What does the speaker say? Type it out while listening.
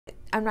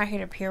I'm not here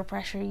to peer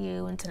pressure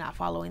you into not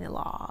following the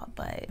law,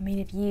 but I mean,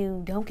 if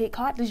you don't get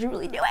caught, did you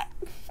really do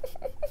it?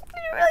 Did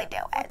you really do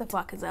it? What the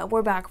fuck is up?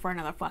 We're back for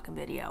another fucking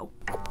video.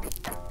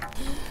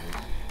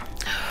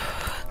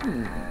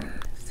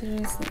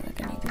 Seriously,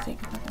 like I need to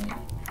take a fucking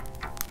minute.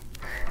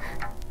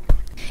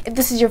 If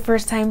this is your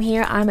first time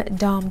here, I'm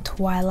Dom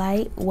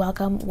Twilight.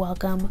 Welcome,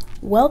 welcome,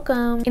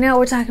 welcome. You know what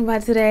we're talking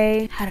about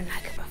today? How to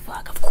not give a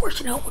fuck. Of course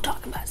you know what we're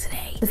talking about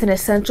today. It's an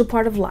essential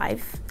part of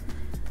life.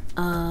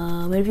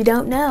 If you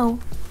don't know,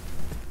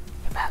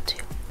 you're about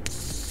to.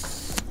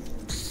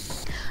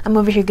 I'm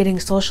over here getting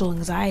social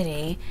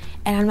anxiety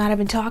and I'm not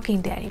even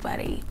talking to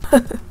anybody.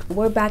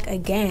 We're back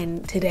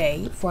again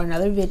today for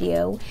another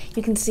video.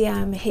 You can see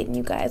I'm hitting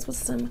you guys with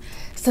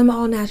some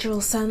all natural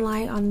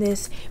sunlight on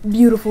this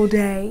beautiful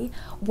day.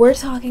 We're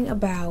talking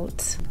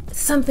about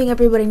something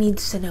everybody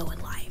needs to know in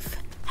life.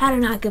 How to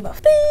not give a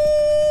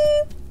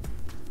beep.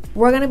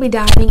 We're gonna be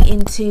diving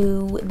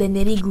into the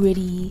nitty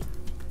gritty.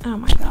 Oh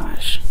my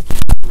gosh.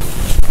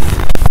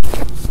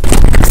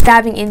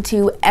 Diving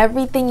into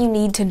everything you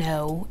need to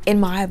know,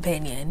 in my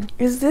opinion.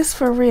 Is this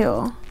for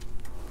real?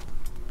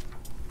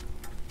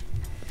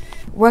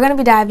 We're gonna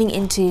be diving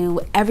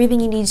into everything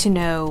you need to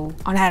know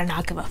on how to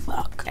not give a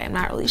fuck. I'm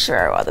not really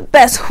sure what the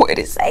best way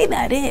to say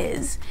that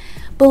is,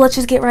 but let's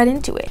just get right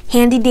into it.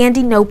 Handy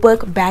dandy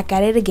notebook, back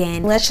at it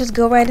again. Let's just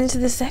go right into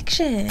the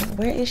section.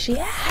 Where is she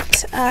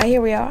at?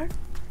 Here we are.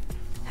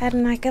 How to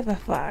not give a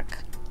fuck.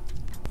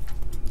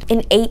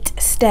 In 8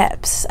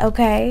 steps,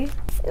 okay?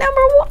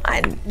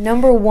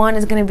 Number one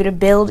is going to be to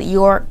build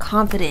your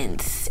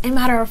confidence. And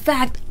matter of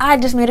fact, I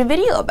just made a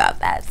video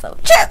about that, so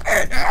check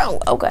it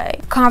out.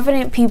 Okay.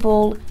 Confident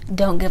people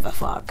don't give a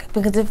fuck,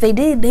 because if they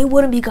did, they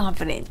wouldn't be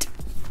confident.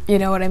 You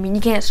know what I mean?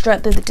 You can't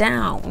strut through the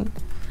town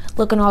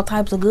looking all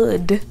types of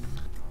good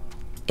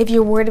if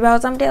you're worried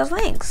about somebody else's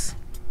links.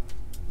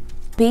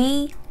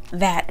 Be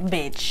that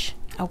bitch.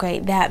 Okay,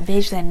 that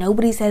bitch that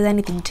nobody says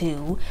anything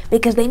to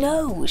because they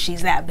know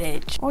she's that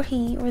bitch. Or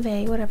he, or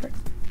they, whatever.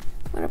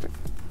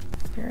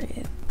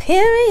 Period.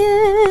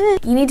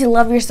 You need to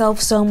love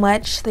yourself so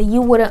much that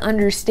you wouldn't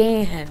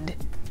understand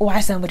why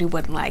somebody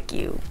wouldn't like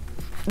you.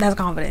 That's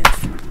confidence.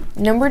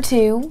 Number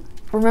 2,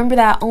 remember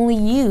that only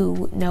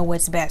you know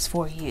what's best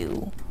for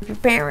you. If your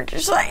parents are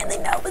saying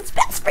they know what's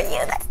best for you,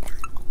 that's not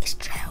always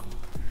true.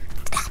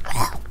 It's not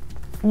true.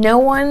 No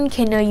one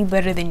can know you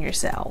better than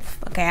yourself.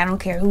 Okay, I don't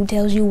care who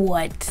tells you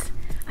what.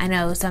 I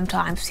know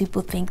sometimes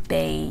people think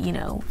they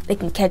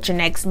can catch your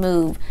next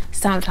move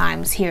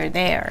sometimes here or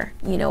there.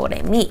 You know what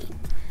I mean?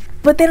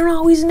 But they don't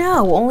always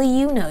know. Only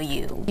you know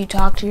you. You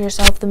talk to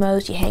yourself the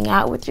most. You hang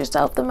out with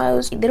yourself the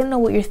most. They don't know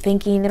what you're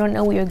thinking. They don't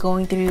know what you're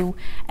going through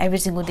every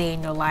single day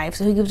in your life.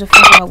 So who gives a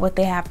fuck about what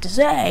they have to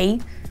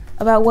say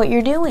about what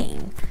you're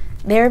doing?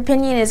 Their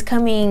opinion is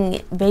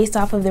coming based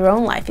off of their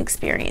own life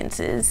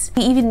experiences.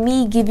 Even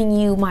me giving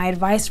you my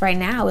advice right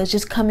now is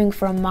just coming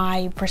from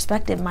my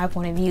perspective, my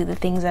point of view, the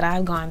things that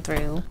I've gone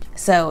through.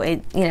 So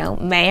it,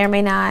 may or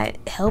may not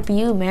help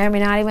you, may or may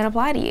not even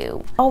apply to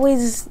you.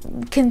 Always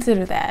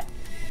consider that.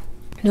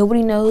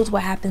 Nobody knows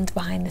what happens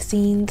behind the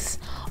scenes.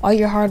 All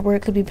your hard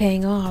work could be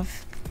paying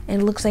off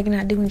and it looks like you're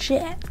not doing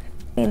shit.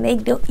 And they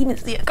don't even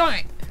see it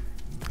coming.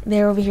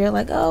 They're over here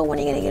like, oh, when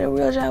are you gonna get a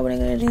real job? When are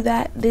you gonna do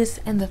that, this,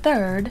 and the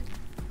third?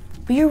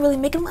 But you're really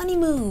making money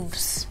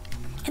moves.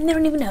 And they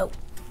don't even know,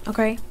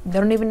 okay? They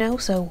don't even know,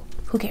 so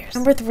who cares?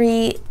 Number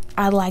 3,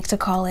 I like to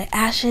call it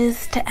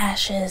ashes to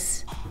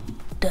ashes,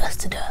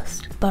 dust to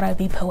dust. Thought I'd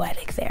be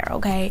poetic there,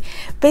 okay?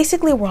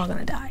 Basically, we're all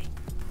gonna die.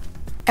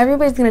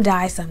 Everybody's gonna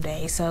die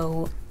someday,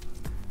 so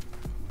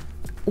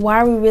why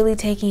are we really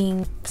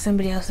taking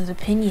somebody else's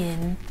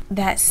opinion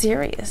that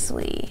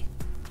seriously?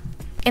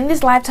 In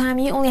this lifetime,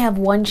 you only have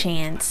one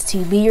chance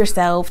to be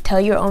yourself, tell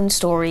your own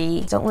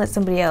story. Don't let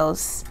somebody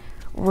else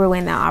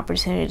ruin that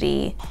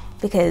opportunity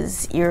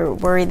because you're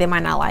worried they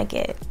might not like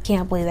it.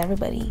 Can't please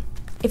everybody.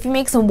 If you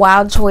make some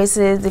wild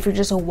choices, if you're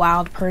just a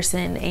wild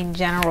person in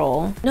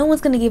general, no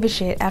one's gonna give a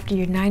shit after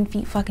you're 9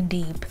 feet fucking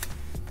deep.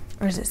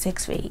 Or is it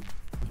 6 feet?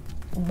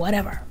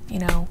 Whatever,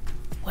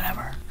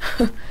 whatever.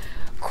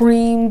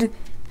 Creamed,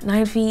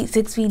 9 feet,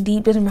 6 feet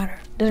deep, doesn't matter.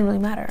 Doesn't really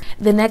matter.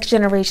 The next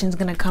generation's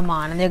gonna come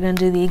on and they're gonna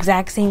do the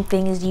exact same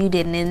thing as you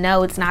did, and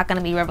no, it's not gonna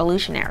be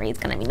revolutionary, it's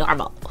gonna be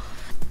normal.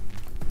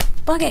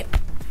 Fuck it.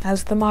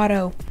 That's the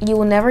motto. You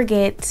will never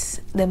get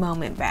the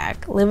moment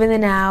back. Live in the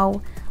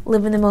now,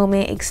 live in the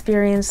moment,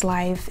 experience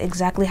life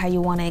exactly how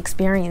you want to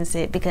experience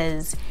it,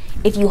 because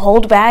if you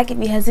hold back, if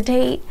you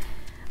hesitate,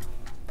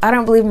 I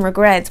don't believe in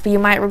regrets, but you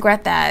might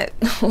regret that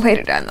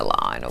later down the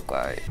line,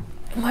 okay?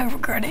 You might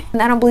regret it.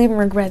 And I don't believe in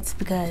regrets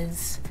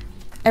because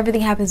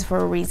everything happens for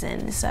a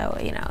reason. So,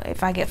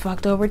 if I get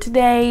fucked over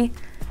today,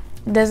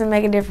 it doesn't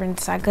make a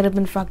difference. I could have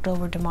been fucked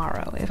over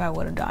tomorrow if I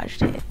would have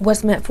dodged it.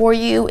 What's meant for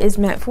you is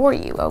meant for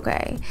you,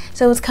 okay?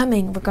 So it's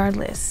coming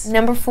regardless.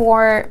 Number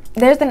 4,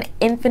 there's an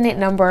infinite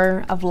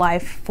number of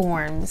life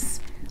forms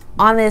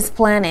on this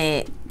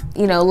planet,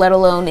 let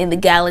alone in the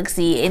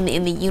galaxy, in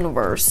the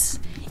universe.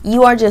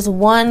 You are just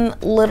one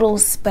little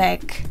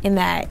speck in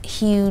that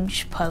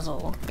huge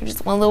puzzle. You're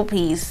just one little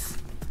piece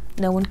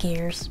No one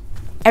cares.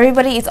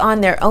 Everybody is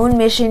on their own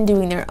mission,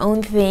 doing their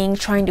own thing,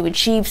 trying to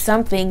achieve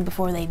something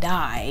before they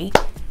die.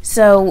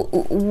 So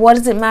what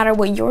does it matter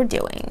what you're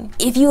doing?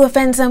 If you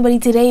offend somebody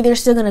today, they're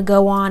still gonna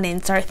go on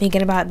and start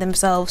thinking about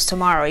themselves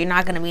tomorrow. You're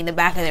not gonna be in the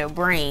back of their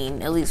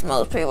brain, at least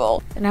most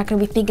people. They're not gonna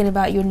be thinking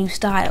about your new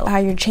style, how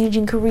you're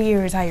changing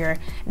careers, how you're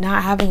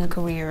not having a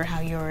career,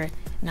 how you're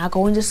not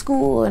going to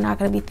school. They're not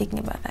gonna be thinking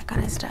about that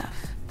kind of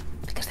stuff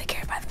because they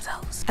care about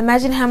themselves.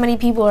 Imagine how many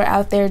people are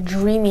out there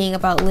dreaming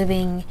about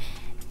living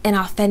an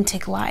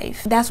authentic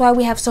life. That's why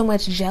we have so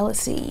much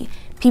jealousy.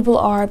 People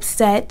are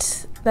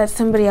upset that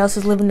somebody else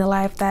is living the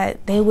life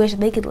that they wish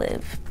they could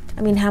live.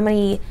 I mean, how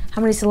many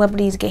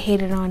celebrities get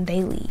hated on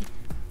daily?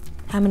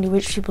 How many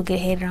rich people get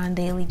hated on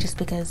daily just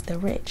because they're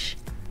rich?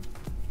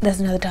 That's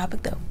another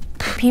topic though.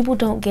 People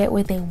don't get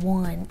what they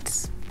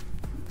want,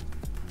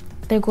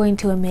 they're going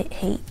to emit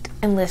hate.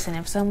 And listen,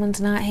 if someone's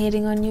not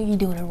hating on you, you're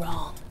doing it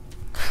wrong.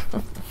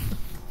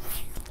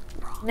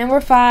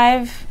 Number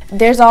 5,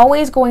 there's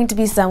always going to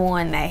be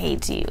someone that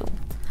hates you.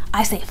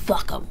 I say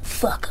fuck them,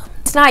 fuck them.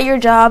 It's not your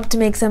job to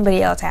make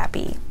somebody else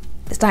happy.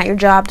 It's not your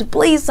job to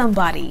please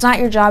somebody. It's not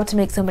your job to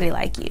make somebody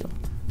like you.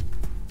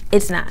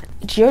 It's not.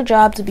 It's your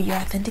job to be your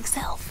authentic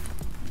self.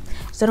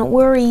 So don't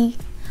worry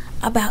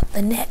about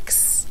the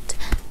next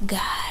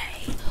guy.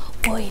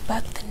 Worry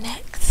about the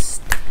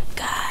next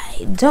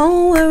guy.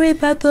 Don't worry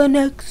about the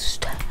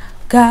next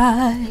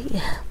guy.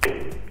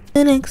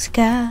 The next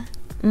guy.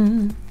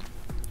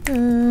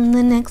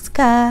 The next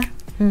guy.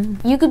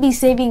 You could be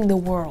saving the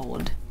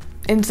world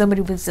and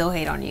somebody would still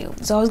hate on you.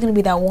 It's always gonna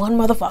be that one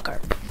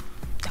motherfucker,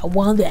 that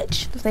one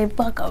bitch. Say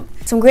fuck them.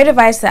 Some great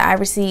advice that I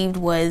received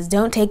was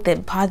don't take the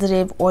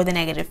positive or the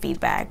negative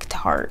feedback to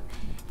heart.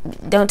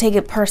 Don't take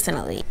it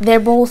personally. They're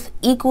both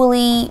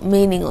equally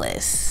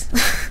meaningless.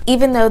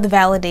 Even though the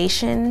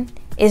validation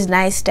is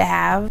nice to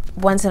have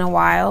once in a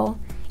while,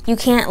 you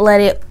can't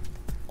let it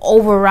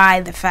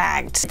override the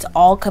fact it's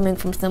all coming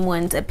from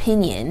someone's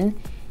opinion.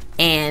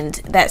 And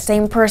that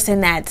same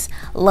person that's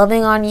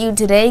loving on you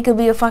today could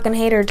be a fucking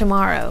hater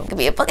tomorrow. Could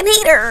be a fucking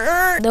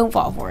hater. Don't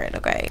fall for it,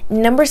 okay?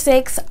 Number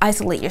 6,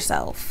 isolate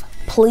yourself.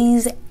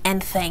 Please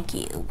and thank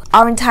you.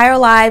 Our entire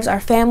lives, our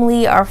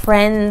family, our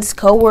friends,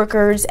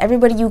 co-workers,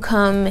 everybody you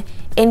come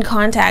in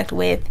contact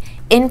with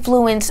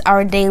influence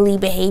our daily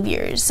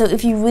behaviors. So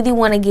if you really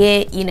want to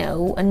get, you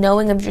know, a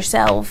knowing of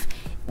yourself,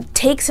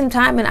 take some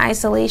time in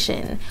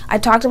isolation. I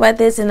talked about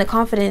this in the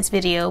confidence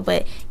video,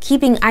 but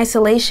keeping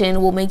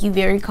isolation will make you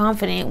very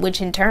confident,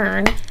 which in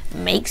turn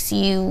makes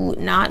you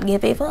not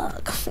give a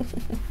fuck.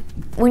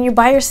 When you're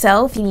by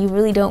yourself and you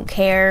really don't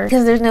care,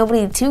 because there's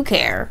nobody to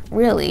care,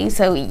 really,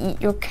 so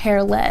you're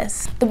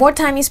careless. The more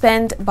time you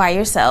spend by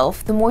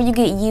yourself, the more you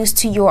get used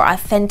to your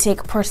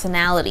authentic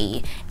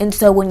personality. And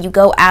so when you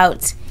go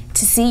out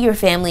to see your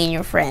family and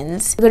your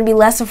friends, you're going to be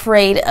less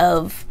afraid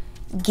of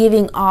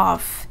giving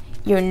off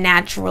your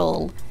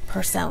natural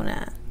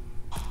persona.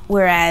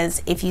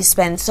 Whereas if you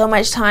spend so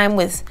much time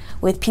with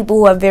people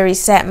who have very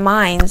set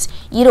minds,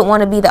 you don't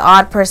want to be the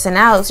odd person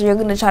out, so you're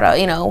going to try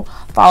to, you know,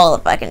 follow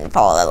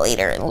the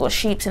leader and little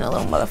sheeps in a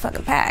little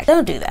motherfucking pack.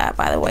 Don't do that,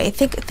 by the way.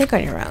 Think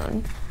on your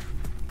own.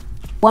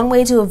 One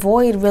way to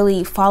avoid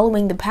really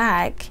following the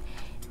pack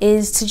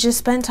is to just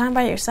spend time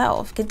by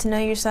yourself. Get to know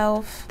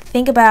yourself.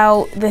 Think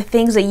about the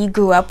things that you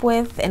grew up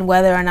with and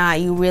whether or not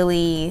you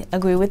really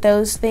agree with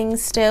those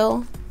things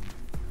still.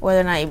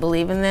 Whether or not you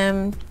believe in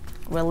them,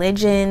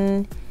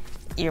 religion,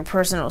 your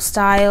personal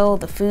style,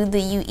 the food that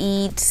you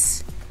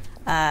eat,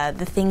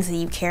 the things that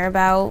you care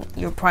about,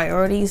 your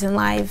priorities in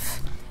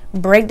life.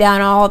 Break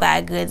down all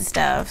that good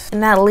stuff.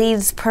 And that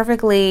leads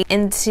perfectly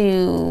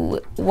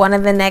into one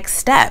of the next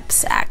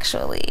steps,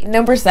 actually.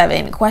 Number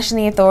 7, question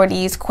the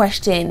authorities.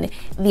 Question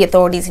the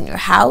authorities in your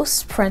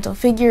house, parental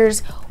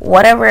figures,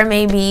 whatever it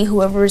may be,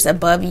 whoever's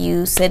above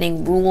you,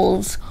 setting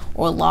rules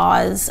or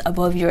laws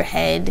above your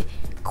head.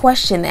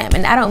 Question them.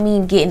 And I don't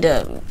mean get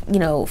into, you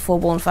know,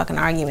 full-blown fucking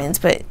arguments,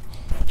 but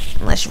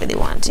unless you really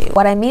want to.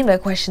 What I mean by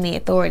question the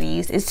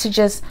authorities is to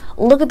just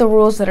look at the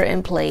rules that are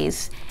in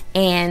place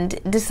and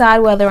decide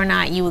whether or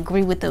not you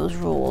agree with those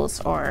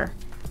rules or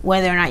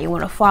whether or not you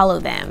want to follow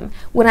them.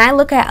 When I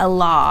look at a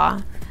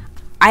law,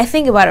 I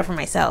think about it for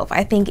myself.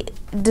 I think,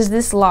 does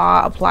this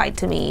law apply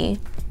to me?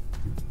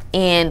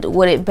 And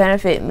would it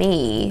benefit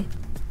me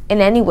in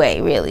any way,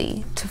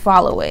 really, to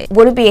follow it?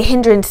 Would it be a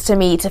hindrance to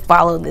me to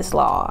follow this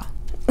law?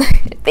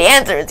 The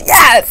answer is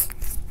yes.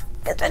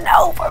 It's a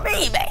no for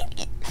me,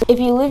 baby. If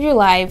you live your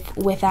life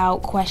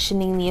without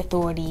questioning the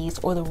authorities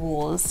or the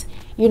rules,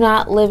 you're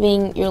not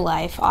living your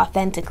life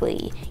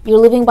authentically. You're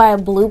living by a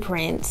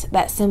blueprint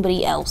that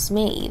somebody else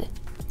made.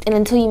 And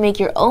until you make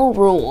your own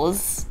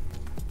rules,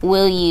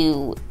 will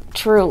you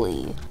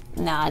truly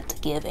not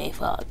give a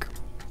fuck?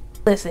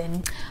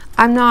 Listen,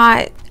 I'm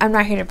not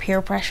here to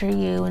peer pressure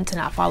you into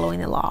not following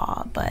the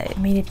law, but I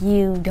mean, if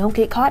you don't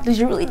get caught, did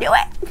you really do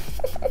it?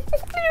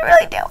 Did you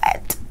really do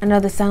it? I know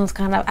this sounds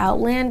kind of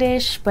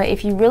outlandish, but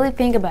if you really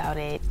think about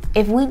it,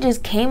 if we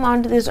just came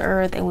onto this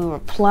earth and we were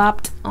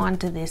plopped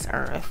onto this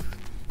earth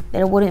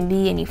there wouldn't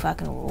be any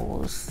fucking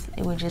rules.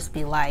 It would just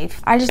be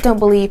life. I just don't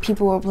believe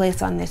people were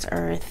placed on this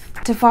earth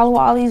to follow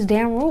all these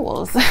damn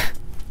rules.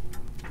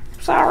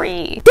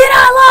 Sorry. Did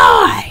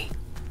I lie?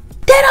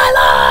 Did I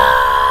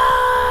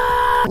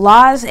lie?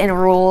 Laws and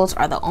rules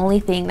are the only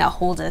thing that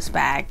holds us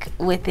back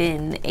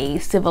within a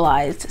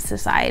civilized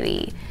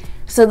society.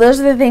 So those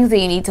are the things that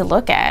you need to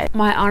look at.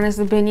 My honest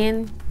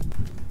opinion,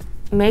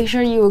 make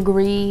sure you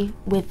agree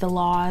with the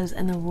laws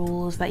and the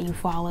rules that you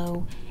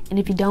follow. And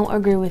if you don't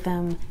agree with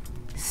them,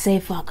 say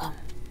fuck them.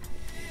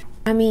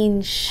 I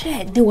mean,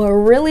 shit, do I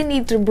really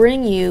need to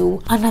bring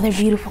you another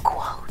beautiful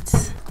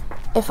quote?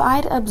 If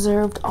I'd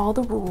observed all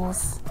the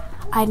rules,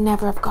 I'd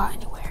never have got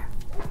anywhere.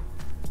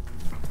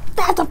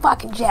 That's a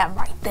fucking gem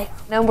right there.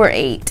 Number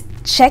 8,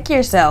 check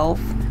yourself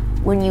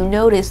when you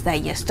notice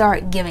that you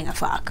start giving a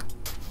fuck.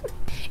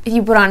 If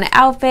you put on an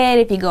outfit,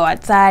 if you go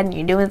outside and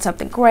you're doing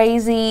something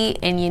crazy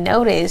and you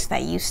notice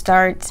that you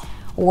start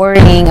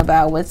worrying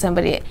about what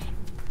somebody...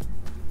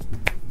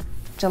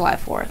 July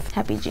 4th,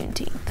 happy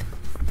Juneteenth.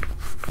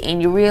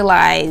 And you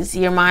realize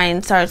your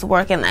mind starts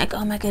working like,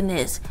 oh my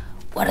goodness,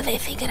 what are they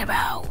thinking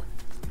about?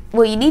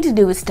 What you need to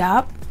do is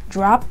stop,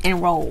 drop,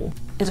 and roll.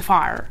 It's a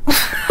fire.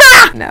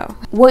 No.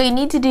 What you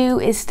need to do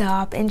is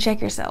stop and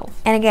check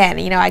yourself. And again,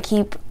 you know, I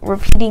keep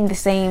repeating the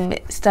same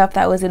stuff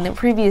that was in the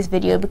previous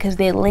video because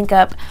they link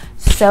up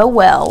so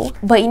well.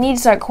 But you need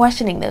to start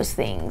questioning those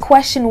things.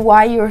 Question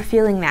why you're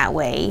feeling that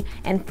way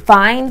and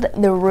find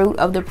the root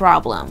of the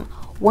problem.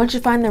 Once you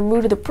find the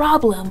root of the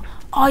problem,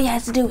 all you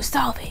have to do is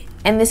solve it.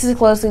 And this is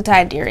closely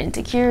tied to your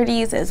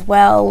insecurities as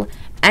well.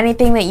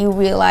 Anything that you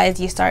realize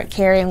you start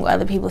caring what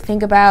other people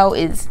think about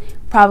is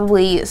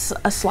probably a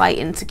slight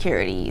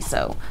insecurity.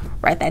 So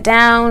write that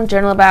down,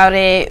 journal about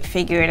it,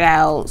 figure it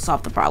out,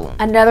 solve the problem.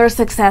 Another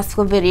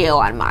successful video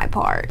on my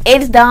part.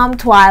 It's Dom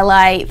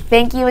Twilight.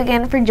 Thank you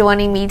again for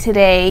joining me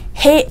today.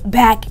 Hit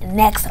back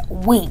next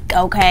week,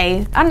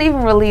 okay? I don't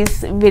even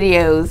release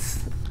videos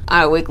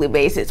on a weekly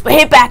basis, but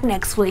hit back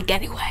next week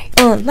anyway.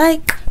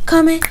 Like,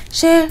 comment,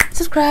 share,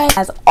 subscribe.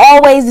 As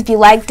always, if you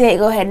liked it,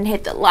 go ahead and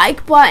hit the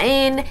like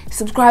button,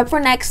 subscribe for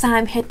next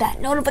time, hit that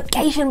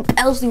notification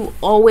bell so you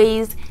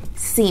always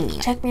see me.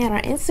 Check me out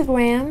on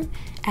Instagram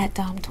at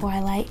Dom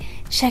Twilight.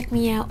 Check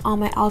me out on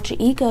my alter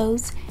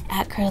egos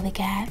at Curly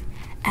Cat,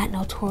 at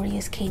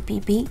Notorious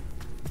KBB.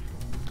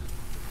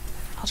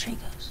 Alter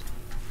egos.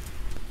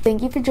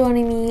 Thank you for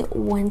joining me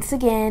once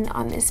again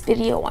on this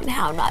video on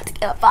how not to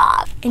give a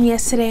fuck. And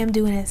yes, today I'm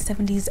doing a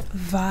 70s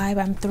vibe.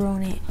 I'm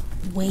throwing it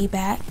way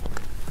back.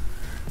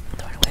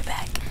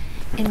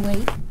 And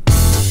wait.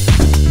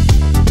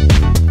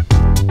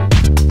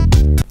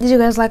 Did you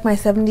guys like my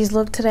 70s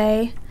look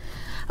today?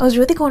 I was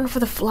really going for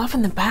the fluff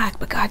in the back,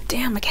 but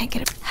goddamn, I can't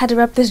get it. Had to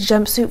rep this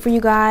jumpsuit for you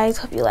guys.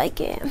 Hope you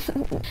like it.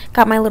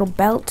 Got my little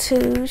belt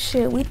too.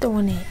 Shit, we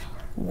throwing it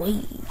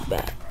way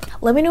back.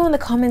 Let me know in the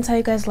comments how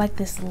you guys like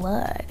this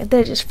look. I did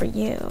it just for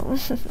you.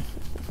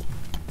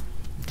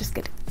 Just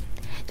kidding.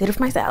 Did it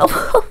for myself.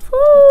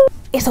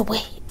 It's a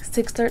wig.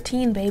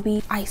 613,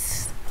 baby.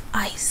 Ice,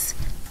 ice,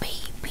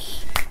 baby.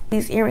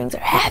 These earrings are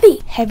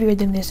heavy. Heavier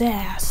than this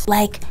ass.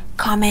 Like,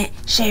 comment,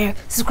 share,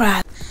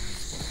 subscribe.